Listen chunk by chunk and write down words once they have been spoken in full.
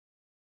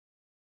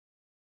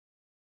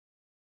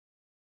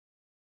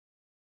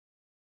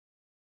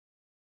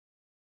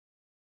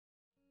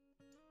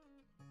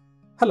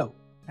Hello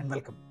and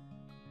welcome.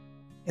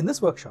 In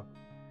this workshop,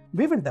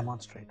 we will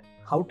demonstrate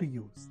how to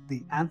use the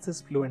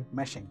Ansys Fluent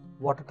Meshing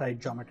Watertight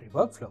Geometry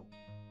workflow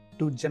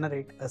to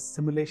generate a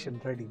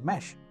simulation-ready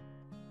mesh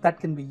that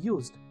can be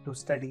used to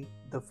study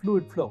the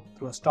fluid flow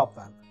through a stop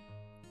valve.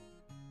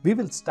 We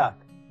will start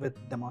with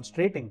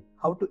demonstrating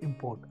how to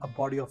import a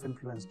body of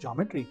influence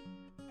geometry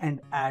and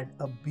add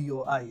a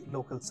BOI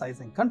local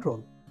sizing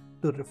control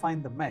to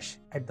refine the mesh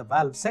at the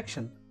valve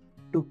section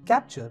to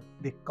capture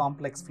the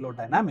complex flow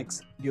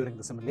dynamics during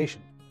the simulation.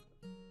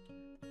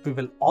 We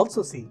will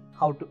also see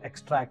how to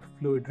extract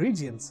fluid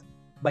regions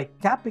by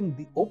capping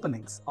the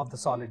openings of the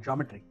solid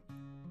geometry.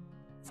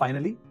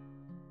 Finally,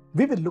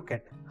 we will look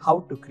at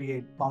how to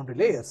create boundary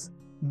layers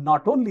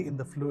not only in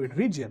the fluid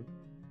region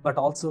but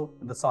also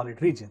in the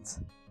solid regions.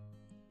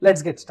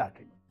 Let's get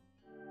started.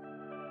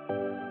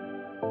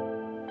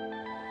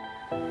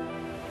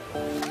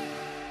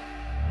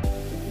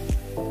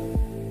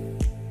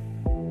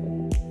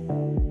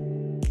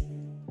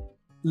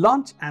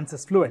 Launch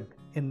Ansys Fluent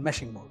in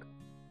meshing mode.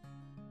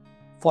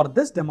 For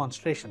this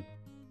demonstration,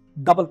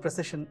 double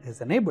precision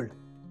is enabled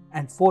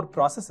and 4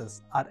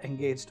 processes are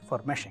engaged for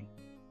meshing.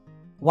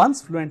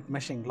 Once Fluent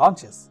meshing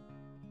launches,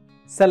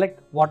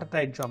 select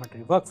Watertight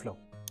Geometry workflow.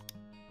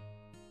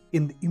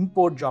 In the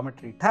Import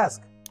Geometry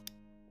task,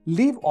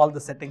 leave all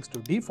the settings to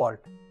default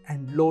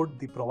and load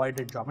the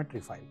provided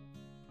geometry file.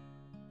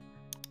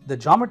 The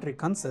geometry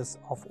consists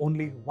of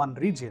only one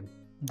region,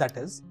 that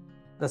is,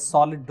 the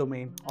solid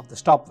domain of the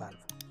stop valve.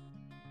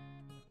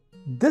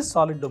 This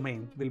solid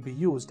domain will be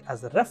used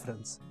as a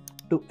reference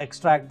to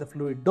extract the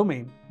fluid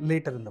domain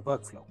later in the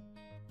workflow.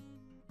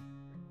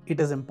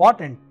 It is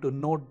important to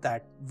note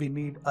that we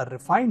need a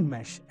refined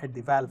mesh at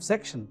the valve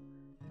section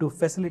to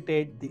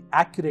facilitate the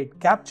accurate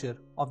capture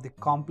of the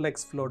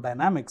complex flow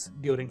dynamics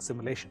during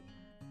simulation.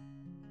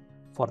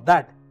 For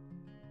that,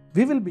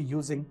 we will be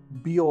using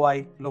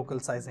BOI local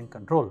sizing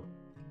control.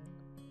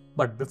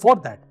 But before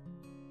that,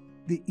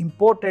 the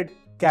imported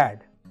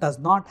CAD does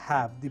not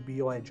have the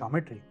BOI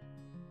geometry.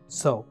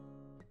 So,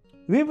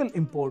 we will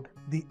import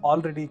the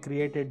already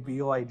created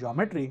BOI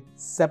geometry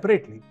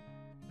separately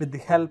with the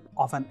help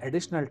of an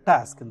additional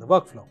task in the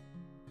workflow.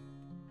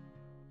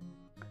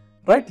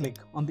 Right-click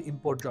on the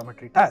Import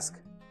Geometry task.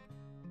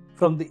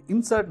 From the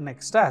Insert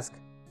Next task,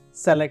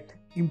 select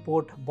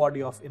Import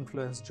Body of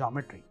Influence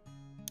Geometry.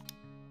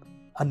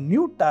 A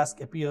new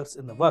task appears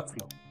in the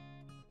workflow.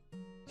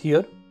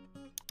 Here,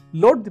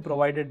 load the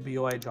provided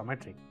BOI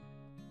geometry.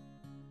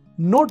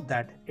 Note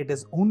that it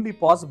is only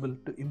possible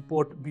to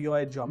import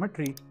BOI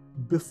geometry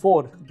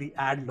before the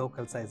Add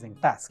Local Sizing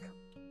task.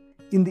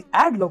 In the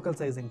Add Local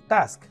Sizing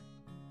task,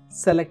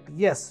 select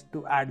Yes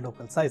to add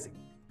local sizing.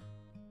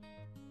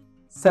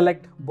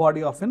 Select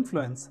Body of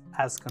Influence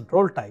as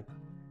control type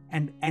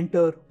and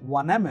enter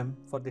 1 mm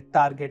for the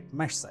target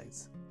mesh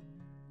size.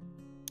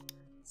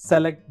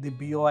 Select the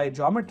BOI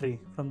geometry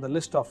from the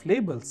list of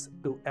labels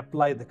to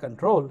apply the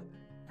control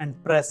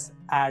and press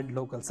Add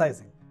Local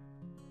Sizing.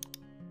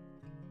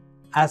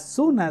 As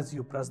soon as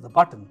you press the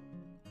button,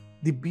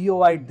 the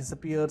BOI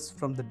disappears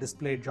from the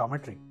displayed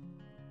geometry.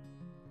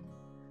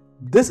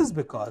 This is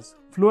because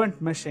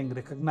Fluent meshing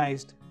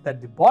recognized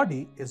that the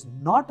body is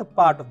not a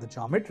part of the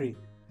geometry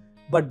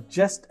but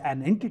just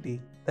an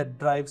entity that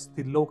drives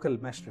the local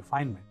mesh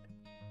refinement.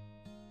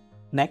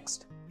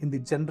 Next, in the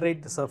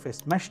Generate the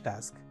Surface Mesh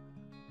task,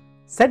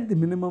 set the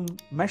minimum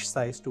mesh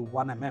size to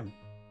 1 mm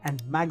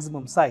and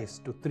maximum size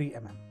to 3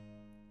 mm.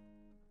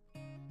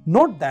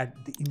 Note that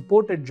the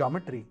imported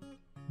geometry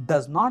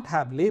does not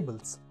have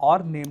labels or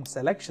named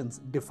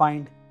selections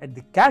defined at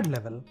the CAD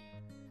level,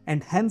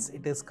 and hence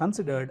it is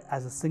considered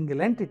as a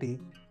single entity,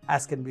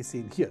 as can be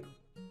seen here.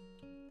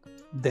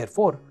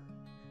 Therefore,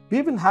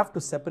 we will have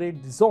to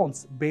separate the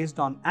zones based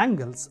on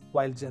angles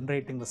while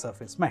generating the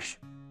surface mesh.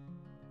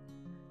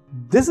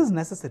 This is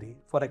necessary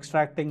for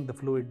extracting the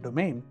fluid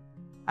domain,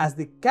 as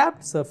the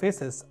capped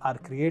surfaces are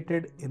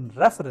created in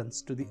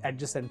reference to the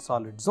adjacent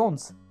solid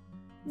zones,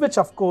 which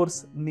of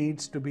course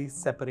needs to be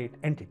separate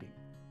entity.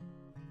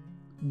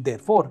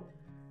 Therefore,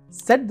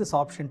 set this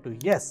option to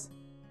Yes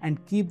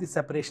and keep the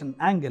separation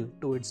angle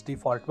to its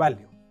default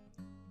value.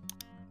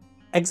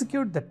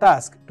 Execute the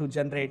task to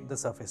generate the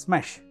surface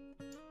mesh.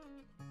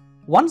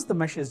 Once the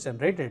mesh is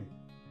generated,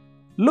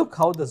 look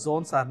how the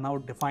zones are now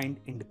defined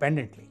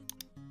independently.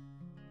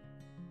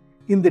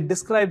 In the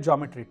Describe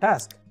Geometry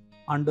task,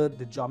 under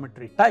the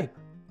Geometry type,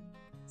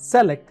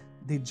 select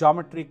the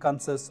geometry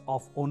consists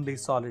of only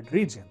solid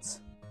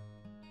regions.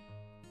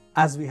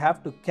 As we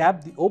have to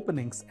cap the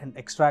openings and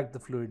extract the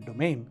fluid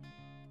domain,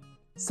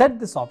 set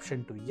this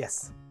option to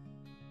Yes.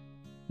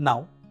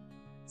 Now,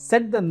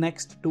 set the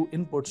next 2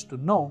 inputs to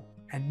No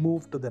and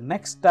move to the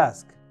next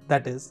task,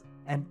 that is,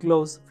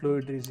 Enclose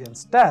Fluid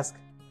Regions task,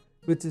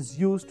 which is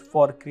used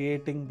for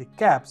creating the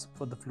caps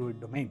for the fluid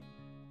domain.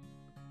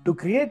 To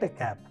create a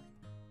cap,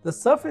 the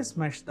surface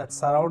mesh that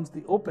surrounds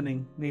the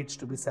opening needs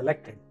to be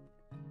selected.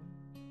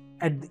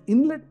 At the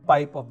inlet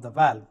pipe of the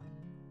valve,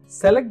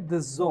 select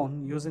this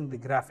zone using the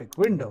graphic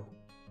window,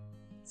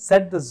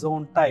 set the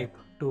zone type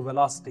to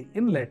velocity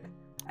inlet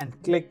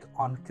and click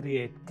on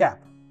Create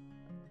Cap.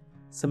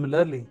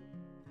 Similarly,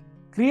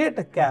 create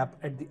a cap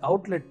at the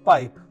outlet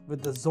pipe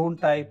with the zone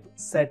type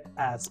set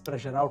as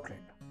pressure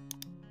outlet.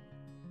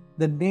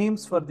 The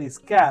names for these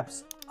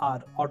caps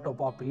are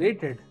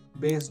auto-populated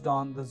based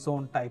on the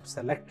zone type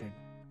selected.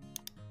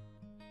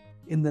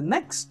 In the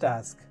next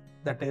task,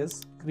 that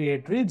is,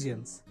 create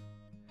regions,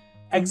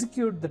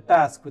 execute the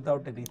task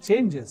without any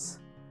changes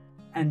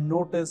and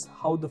notice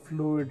how the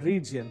fluid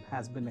region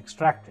has been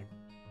extracted.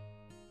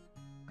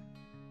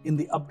 In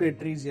the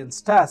Update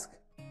Regions task,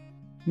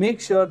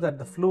 make sure that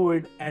the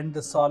fluid and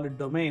the solid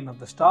domain of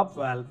the stop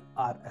valve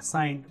are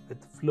assigned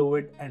with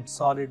fluid and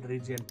solid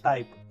region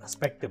type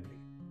respectively.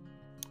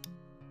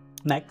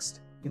 Next,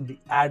 in the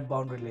Add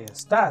Boundary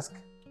Layers task,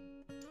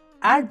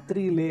 add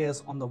 3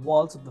 layers on the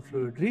walls of the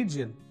fluid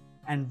region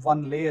and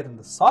 1 layer in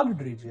the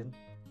solid region,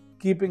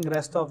 keeping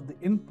rest of the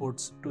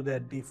inputs to their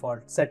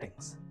default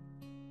settings.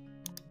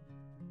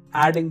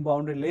 Adding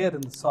boundary layer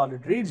in the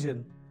solid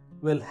region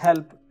will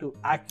help to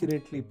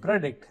accurately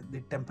predict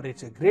the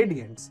temperature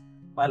gradients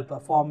while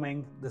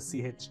performing the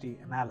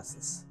CHD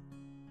analysis.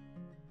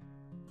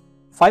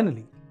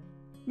 Finally,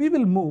 we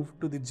will move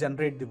to the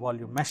Generate the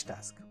Volume Mesh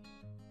task.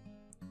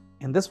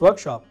 In this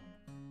workshop,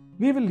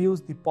 we will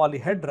use the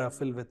Polyhedra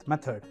Fill With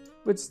method,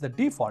 which is the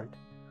default,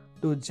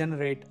 to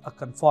generate a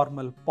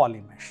conformal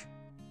polymesh.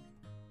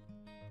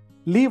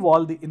 Leave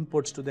all the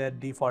inputs to their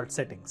default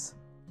settings.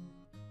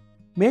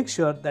 Make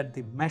sure that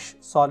the Mesh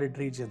Solid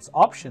Regions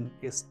option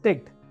is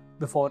ticked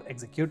before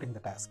executing the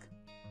task.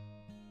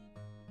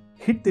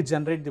 Hit the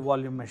Generate the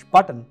Volume Mesh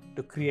button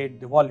to create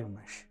the volume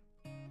mesh.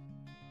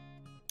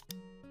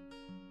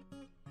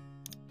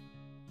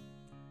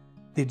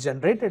 The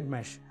generated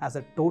mesh has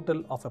a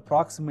total of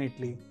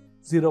approximately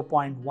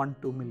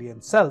 0.12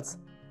 million cells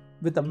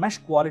with a mesh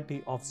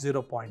quality of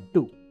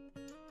 0.2.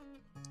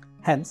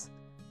 Hence,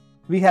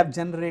 we have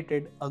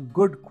generated a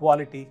good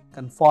quality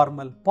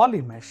conformal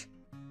polymesh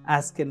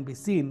as can be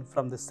seen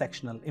from this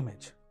sectional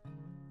image.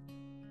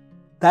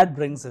 That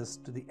brings us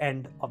to the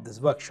end of this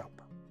workshop.